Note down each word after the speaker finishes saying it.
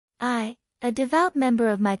I, a devout member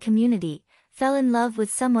of my community, fell in love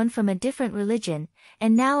with someone from a different religion,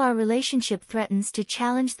 and now our relationship threatens to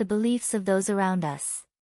challenge the beliefs of those around us.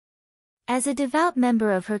 As a devout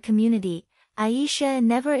member of her community, Aisha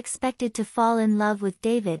never expected to fall in love with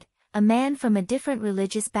David, a man from a different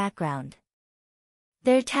religious background.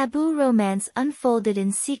 Their taboo romance unfolded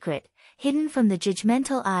in secret, hidden from the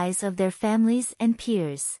judgmental eyes of their families and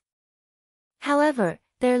peers. However,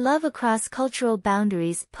 their love across cultural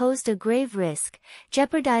boundaries posed a grave risk,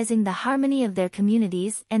 jeopardizing the harmony of their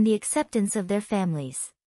communities and the acceptance of their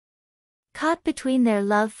families. Caught between their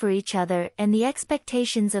love for each other and the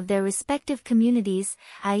expectations of their respective communities,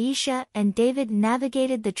 Aisha and David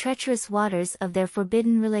navigated the treacherous waters of their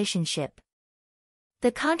forbidden relationship.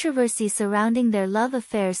 The controversy surrounding their love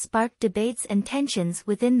affair sparked debates and tensions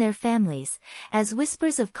within their families, as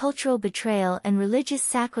whispers of cultural betrayal and religious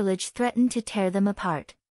sacrilege threatened to tear them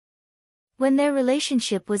apart. When their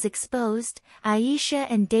relationship was exposed, Aisha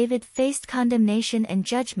and David faced condemnation and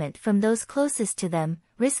judgment from those closest to them,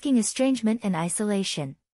 risking estrangement and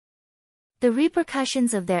isolation. The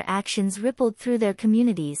repercussions of their actions rippled through their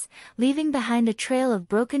communities, leaving behind a trail of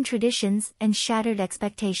broken traditions and shattered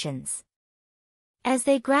expectations. As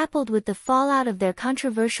they grappled with the fallout of their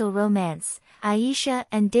controversial romance, Aisha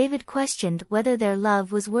and David questioned whether their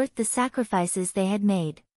love was worth the sacrifices they had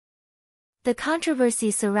made. The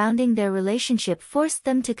controversy surrounding their relationship forced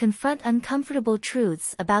them to confront uncomfortable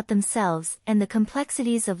truths about themselves and the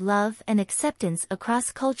complexities of love and acceptance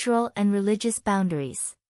across cultural and religious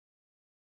boundaries.